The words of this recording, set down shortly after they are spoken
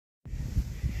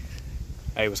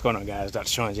Hey, what's going on, guys? Dr.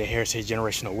 Sean J. Harris here,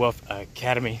 Generational Wealth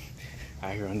Academy.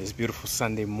 Out here on this beautiful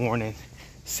Sunday morning,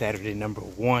 Saturday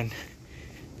 #1.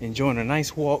 Enjoying a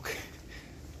nice walk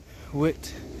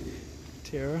with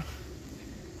Tara,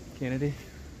 Kennedy,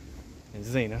 and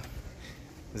Zena.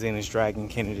 Zena's dragging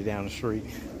Kennedy down the street.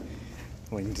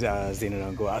 When Zena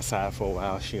don't go outside for a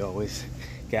while, she always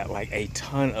got like a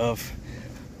ton of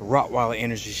Rottweiler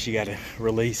energy she got to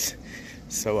release.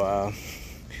 So,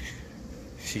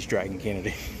 she's dragging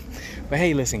Kennedy. But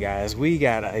hey, listen, guys, we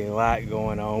got a lot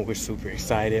going on. We're super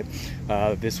excited.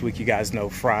 This week, you guys know,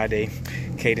 Friday,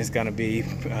 Cadence gonna be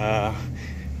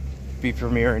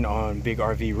premiering on Big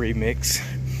RV Remix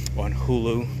on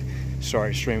Hulu.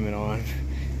 Started streaming on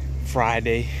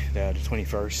Friday, the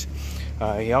 21st.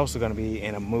 He also gonna be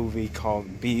in a movie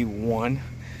called B1.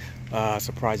 It's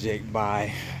a project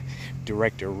by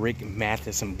director Rick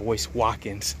Mathis and Boyce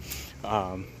Watkins.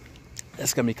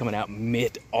 That's going to be coming out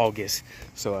mid-August,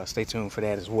 so stay tuned for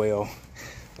that as well.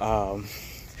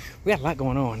 We got a lot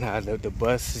going on. The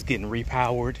bus is getting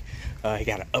repowered. He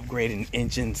got an upgraded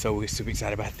engine, so we're super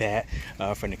excited about that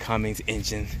from the Cummins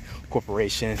Engine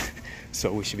Corporation.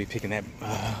 So we should be picking that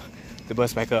the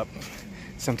bus back up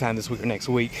sometime this week or next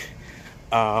week.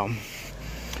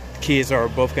 Kids are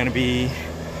both going to be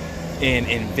in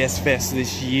InvestFest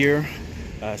this year,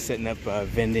 setting up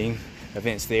vending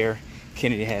events there.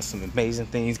 Kennedy has some amazing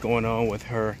things going on with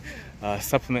her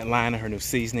supplement line and her new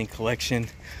seasoning collection.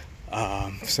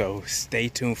 So stay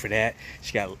tuned for that.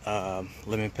 She got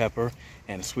lemon pepper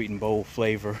and a sweet and bold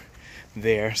flavor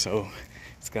there. So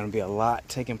it's going to be a lot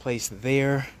taking place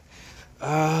there.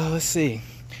 Let's see.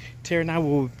 Tara and I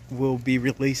will be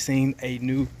releasing a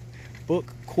new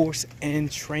book, course, and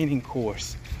training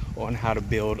course on how to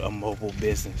build a mobile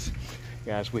business.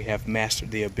 Guys, we have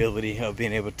mastered the ability of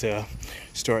being able to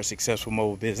start successful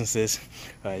mobile businesses,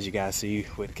 as you guys see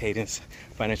with Cadence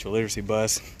Financial Literacy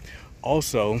Bus.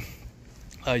 Also,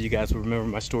 you guys will remember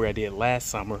my story I did last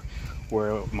summer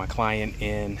where my client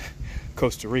in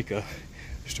Costa Rica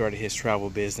started his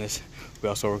travel business. We're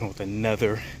also working with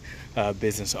another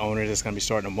business owner that's going to be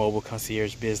starting a mobile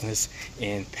concierge business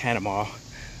in Panama,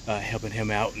 helping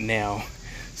him out now.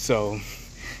 So,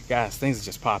 guys, things are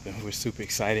just popping. We're super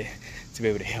excited to be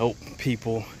able to help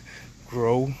people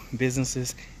grow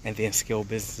businesses and then scale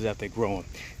businesses after they're growing.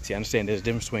 See, I understand there's a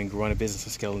difference between growing a business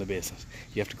and scaling the business.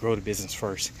 You have to grow the business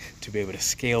first to be able to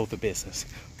scale the business.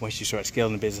 Once you start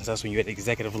scaling the business, that's when you're at the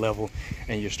executive level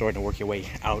and you're starting to work your way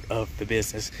out of the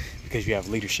business because you have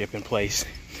leadership in place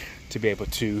to be able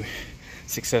to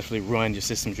successfully run your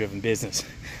system-driven business.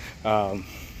 Tara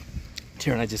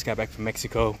and I just got back from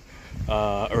Mexico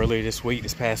earlier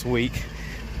this past week.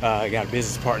 I got a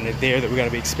business partner there that we're going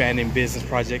to be expanding business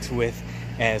projects with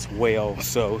as well,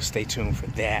 so stay tuned for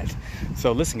that.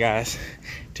 So listen, guys,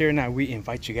 Tara and I, we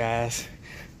invite you guys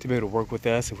to be able to work with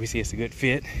us if we see it's a good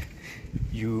fit.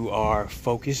 You are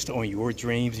focused on your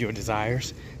dreams, your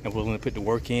desires, and willing to put the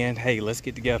work in. Hey, let's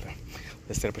get together.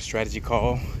 Let's set up a strategy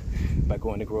call by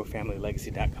going to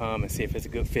growfamilylegacy.com and see if it's a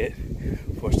good fit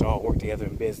for us to all work together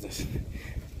in business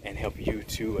and help you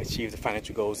to achieve the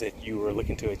financial goals that you are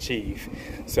looking to achieve.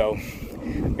 So,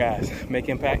 guys, make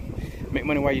impact, make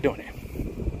money while you're doing it.